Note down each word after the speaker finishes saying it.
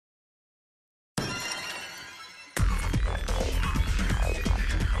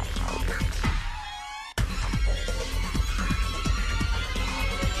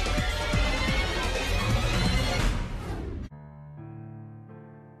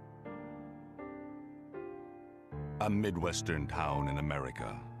A Midwestern town in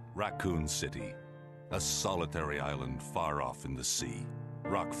America, Raccoon City. A solitary island far off in the sea,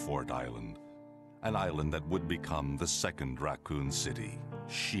 Rockfort Island. An island that would become the second Raccoon City,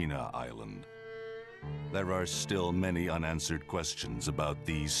 Sheena Island. There are still many unanswered questions about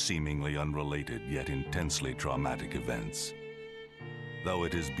these seemingly unrelated yet intensely traumatic events. Though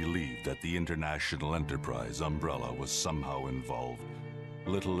it is believed that the International Enterprise umbrella was somehow involved,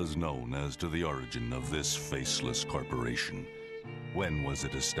 little is known as to the origin of this faceless corporation. When was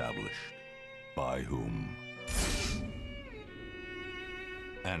it established? By whom?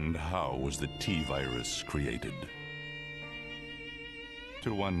 And how was the T-Virus created?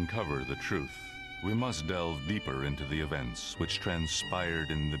 To uncover the truth, we must delve deeper into the events which transpired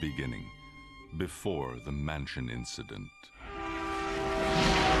in the beginning, before the Mansion incident.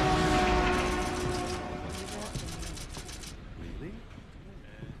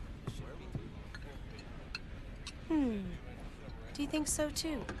 Do you think so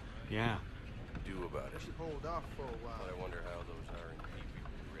too? Yeah. Do about it. Hold off for a while. But I wonder how those R&D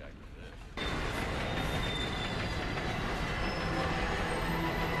people would react to this.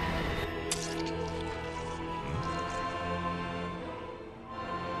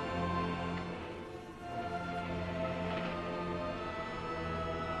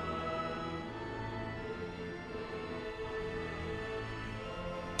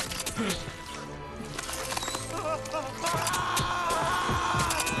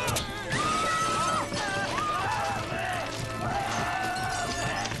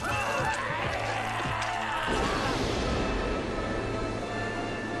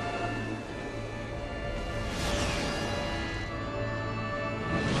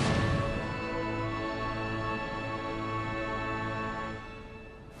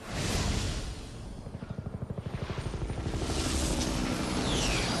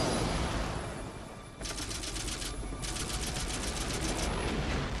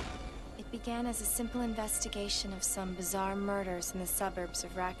 Began as a simple investigation of some bizarre murders in the suburbs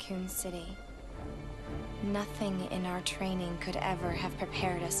of Raccoon City. Nothing in our training could ever have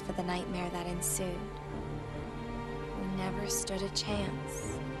prepared us for the nightmare that ensued. We never stood a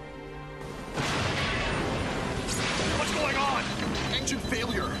chance. What's going on? Engine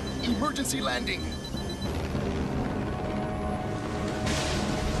failure. Emergency landing.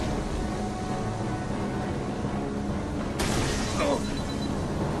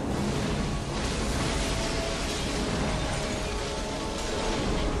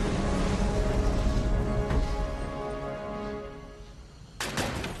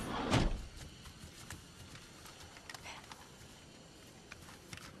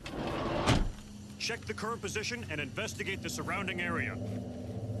 Check the current position and investigate the surrounding area.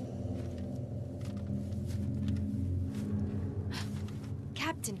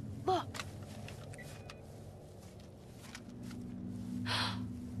 Captain, look!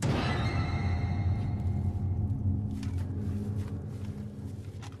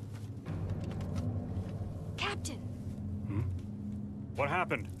 Captain! What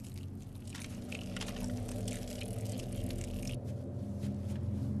happened?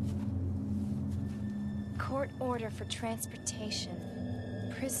 Court order for transportation.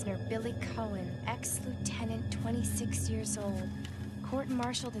 Prisoner Billy Cohen, ex-lieutenant, 26 years old.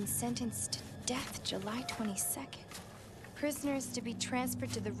 Court-martialed and sentenced to death July 22nd. Prisoners to be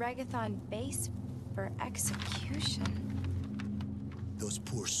transferred to the Regathon base for execution. Those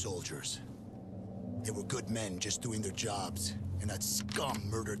poor soldiers. They were good men just doing their jobs, and that scum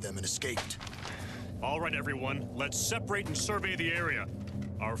murdered them and escaped. All right, everyone, let's separate and survey the area.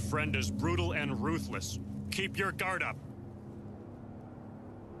 Our friend is brutal and ruthless. Keep your guard up.